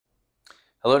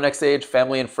Hello, Next Stage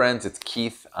family and friends. It's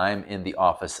Keith. I'm in the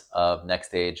office of Next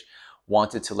Stage.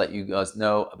 Wanted to let you guys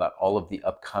know about all of the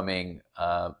upcoming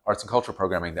arts and culture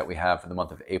programming that we have for the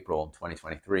month of April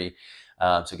 2023.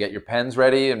 So get your pens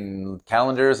ready and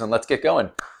calendars and let's get going.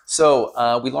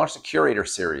 So we launched a curator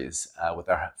series with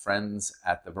our friends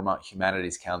at the Vermont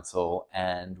Humanities Council,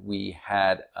 and we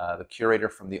had the curator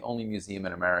from the only museum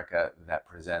in America that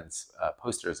presents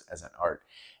posters as an art.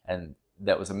 And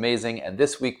that was amazing. And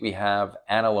this week we have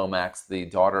Anna Lomax, the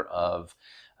daughter of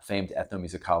famed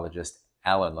ethnomusicologist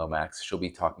Alan Lomax. She'll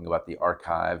be talking about the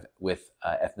archive with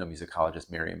ethnomusicologist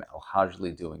Miriam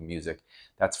El-Hajli doing music.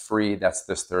 That's free. That's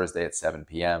this Thursday at 7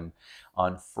 p.m.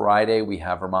 On Friday, we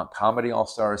have Vermont Comedy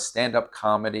All-Stars, stand-up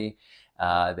comedy.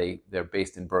 They're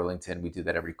based in Burlington. We do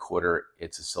that every quarter.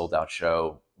 It's a sold-out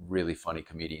show. Really funny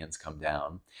comedians come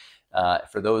down.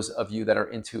 For those of you that are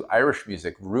into Irish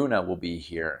music, Runa will be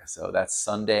here. So that's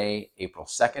Sunday, April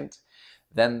 2nd.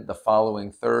 Then the following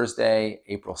Thursday,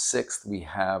 April 6th, we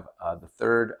have the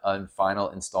third and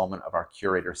final installment of our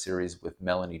curator series with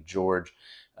Melanie George,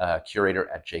 curator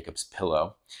at Jacob's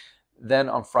Pillow. Then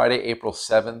on Friday, April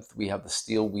 7th, we have the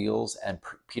Steel Wheels and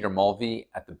Peter Mulvey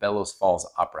at the Bellows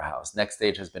Falls Opera House. Next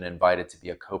Stage has been invited to be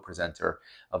a co-presenter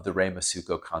of the Ray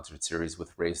Masuko concert series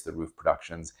with Raise the Roof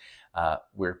Productions.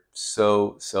 We're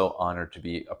so honored to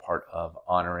be a part of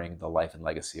honoring the life and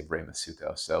legacy of Ray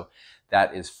Masuko. So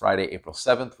that is Friday, April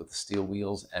 7th with the Steel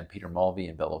Wheels and Peter Mulvey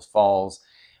in Bellows Falls.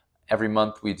 Every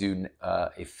month we do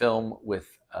a film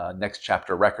with Next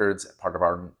Chapter Records, part of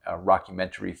our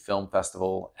Rockumentary Film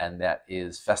Festival, and that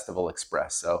is Festival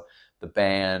Express. So the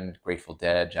band, Grateful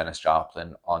Dead, Janis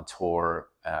Joplin on tour,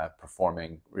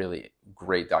 performing really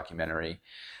great documentary.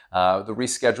 The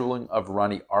rescheduling of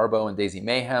Ronnie Arbo and Daisy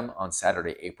Mayhem on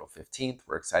Saturday, April 15th.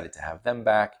 We're excited to have them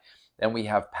back. Then we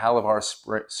have Palavar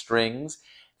Strings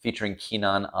featuring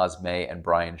Keenan Osmay and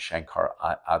Brian Shankar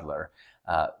Adler.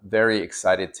 Very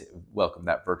excited to welcome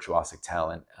that virtuosic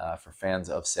talent for fans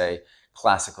of, say,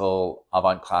 classical,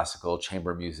 avant-classical,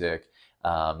 chamber music,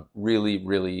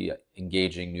 really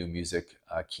engaging new music.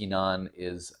 Keenan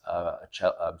is a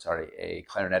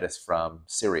clarinetist from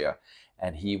Syria,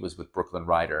 and he was with Brooklyn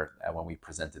Rider when we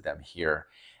presented them here.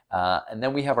 And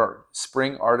then we have our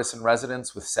Spring Artist in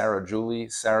Residence with Sarah Julie.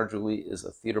 Sarah Julie is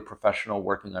a theater professional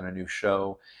working on a new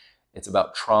show. It's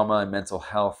about trauma and mental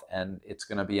health, and it's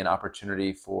going to be an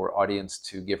opportunity for audience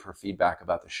to give her feedback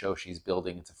about the show she's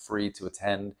building. It's free to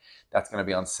attend. That's going to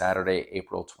be on Saturday,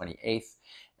 April 28th,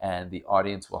 and the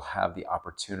audience will have the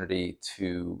opportunity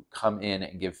to come in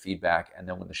and give feedback, and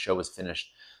then when the show is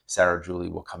finished, Sarah Julie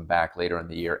will come back later in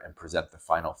the year and present the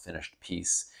final finished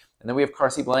piece. And then we have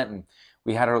Carsey Blanton.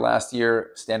 We had her last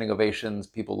year, standing ovations,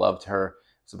 people loved her.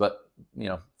 So, but, you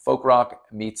know, folk rock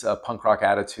meets a punk rock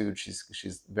attitude.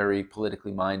 She's very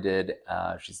politically minded.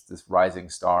 She's this rising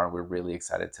star, and we're really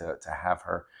excited to have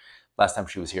her. Last time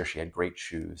she was here, she had great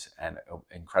shoes and an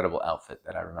incredible outfit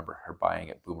that I remember her buying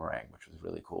at Boomerang, which was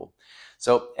really cool.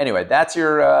 So anyway, that's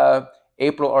your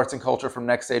April Arts and Culture from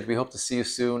Next Stage. We hope to see you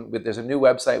soon. There's a new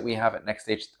website we have at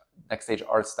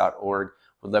nextstagearts.org.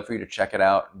 We'd love for you to check it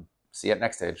out and see you at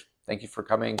Next Stage. Thank you for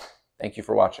coming. Thank you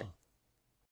for watching.